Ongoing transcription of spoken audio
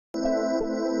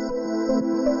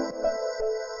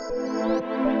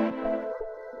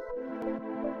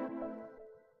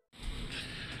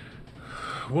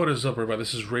What is up, everybody?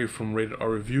 This is Ray from Rated R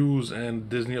Reviews, and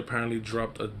Disney apparently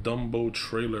dropped a Dumbo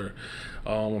trailer.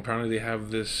 Apparently, they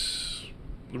have this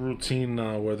routine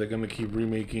now where they're gonna keep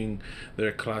remaking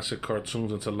their classic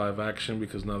cartoons into live action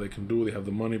because now they can do it. They have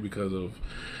the money because of,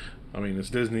 it's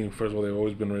Disney. First of all, they've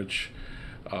always been rich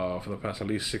for the past at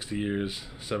least 60 years,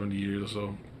 70 years or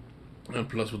so, and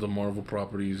plus with the Marvel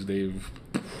properties, they've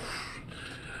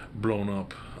blown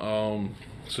up.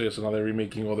 So now they're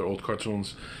remaking all their old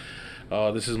cartoons.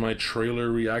 This is my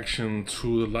trailer reaction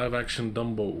to the live action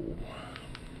Dumbo.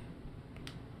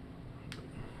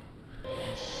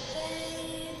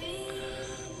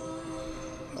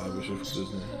 I wish it was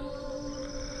Disney.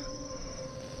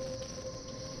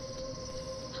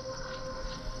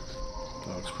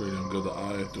 That looks pretty damn good. The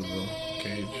eye through the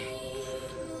cage.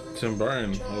 Tim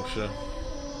Burton, oh shit.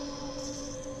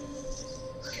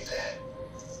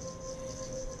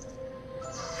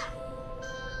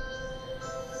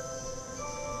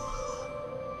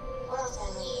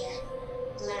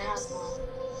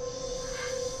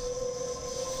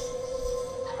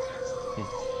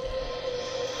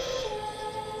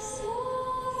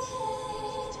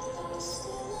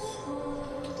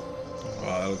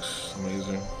 Wow, that looks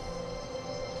amazing.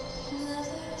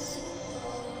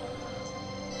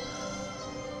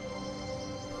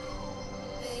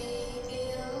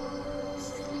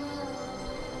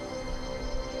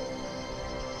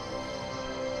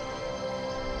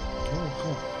 Oh,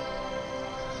 cool.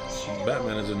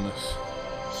 Batman is in this.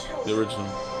 The original.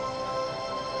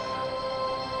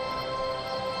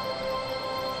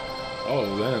 Oh,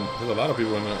 man. There's a lot of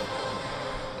people in there.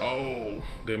 Oh,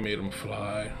 they made him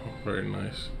fly. Very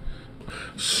nice.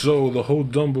 So the whole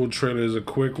Dumbo trailer is a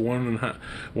quick 1 minute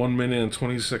and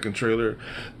 20-second trailer.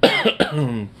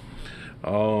 The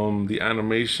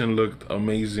animation looked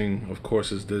amazing. Of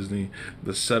course, it's Disney.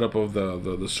 The setup of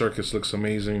the circus looks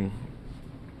amazing.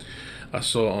 I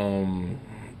saw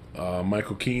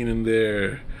Michael Keane in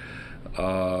there.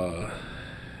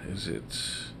 Is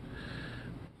it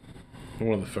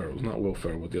one of the Pharaohs? Not Will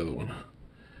Ferrell, but the other one.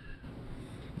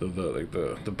 The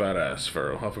badass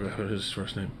Pharaoh. I forgot his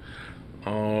first name.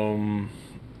 Danny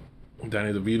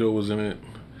DeVito was in it.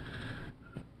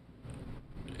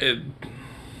 It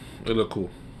looked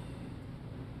cool.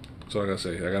 That's all I gotta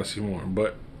say. I gotta see more.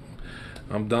 But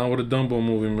I'm down with a Dumbo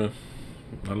movie, man.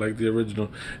 I like the original,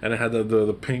 and it had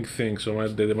the pink thing. So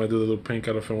they might do the little pink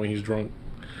out of him when he's drunk.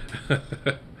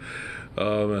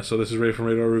 So this is Ray from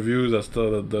Radar Reviews. That's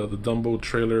the Dumbo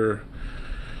trailer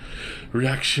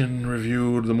reaction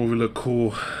review. The movie looked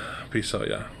cool. Peace out,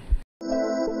 yeah.